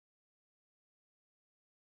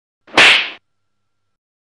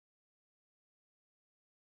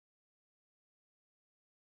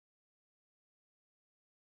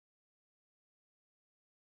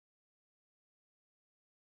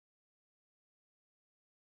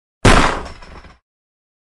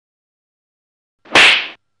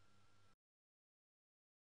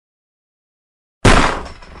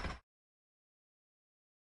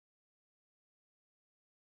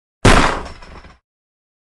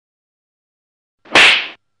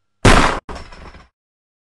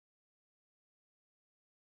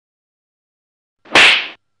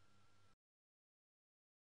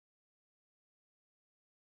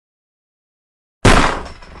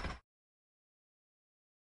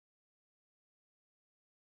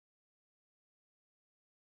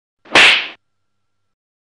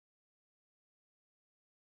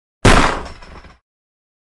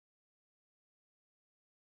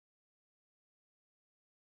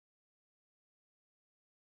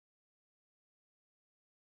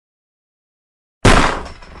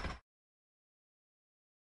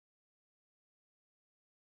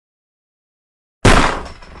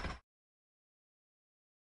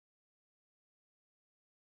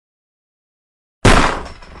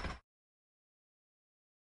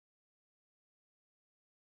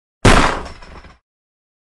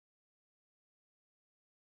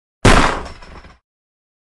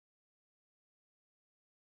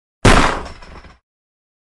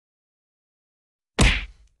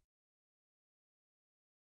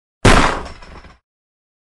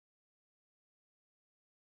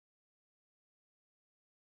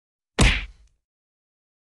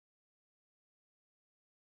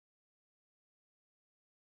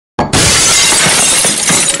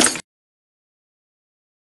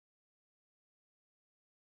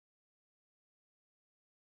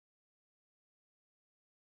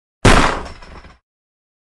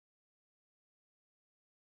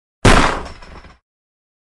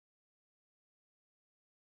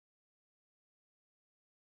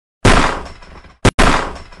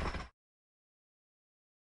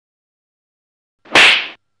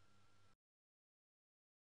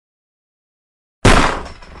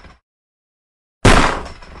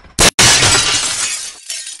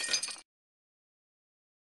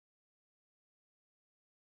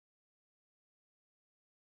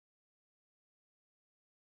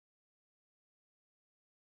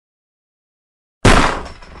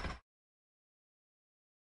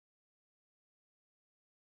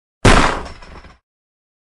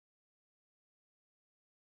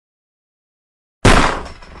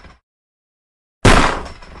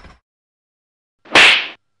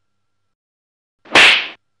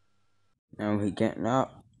Now we getting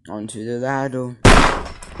up onto the ladder.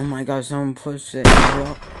 Oh my god, someone pushed it.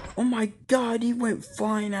 Oh my god, he went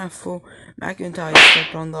flying after McIntyre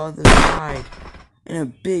stepped on the other side. In a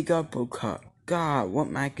big uppercut. God, what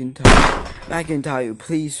McIntyre? McIntyre,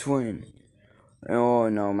 please win. Oh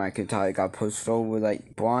no, McIntyre got pushed over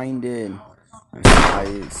like blinded.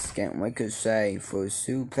 McIntyre is getting ricochet for a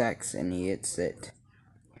suplex and he hits it.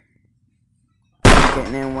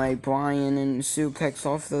 Getting in way, Brian and suplex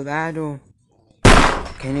off the ladder.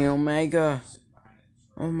 Kenny Omega.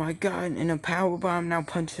 Oh my god, and a powerbomb now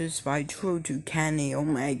punches by True to Kenny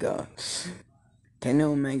Omega. Kenny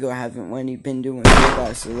Omega hasn't really been doing good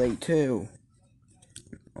as of late too.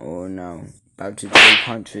 Oh no. About to throw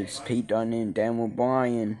punches. Pete Dunne and Daniel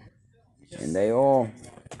Bryan. And they all.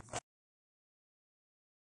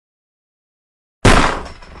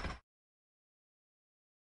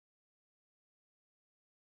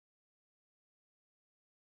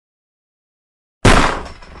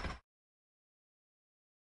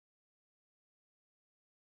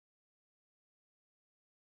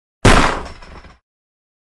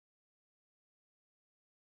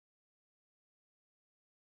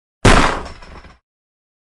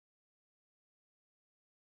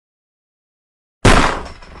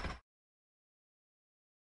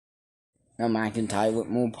 Now McIntyre with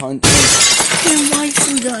more punches. And right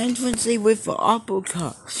through the entrance with the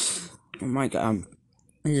uppercut. Oh my god.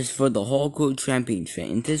 This is for the Hardcore Championship.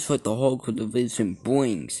 And this is what the Hardcore Division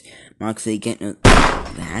brings. Moxley getting a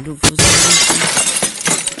ladder for some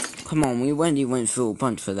reason. Come on, we already went through a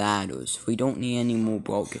bunch for ladders. We don't need any more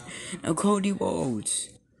broken. Now Cody Rhodes.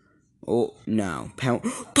 Oh no.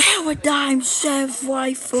 Paradigm Chef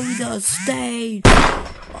right through the stage.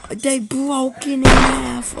 They broke it in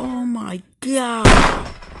half. Oh my god.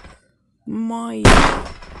 Oh my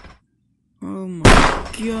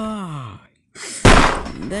god.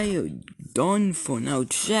 They are done for now.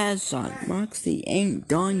 Chaz on Moxley ain't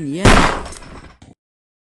done yet.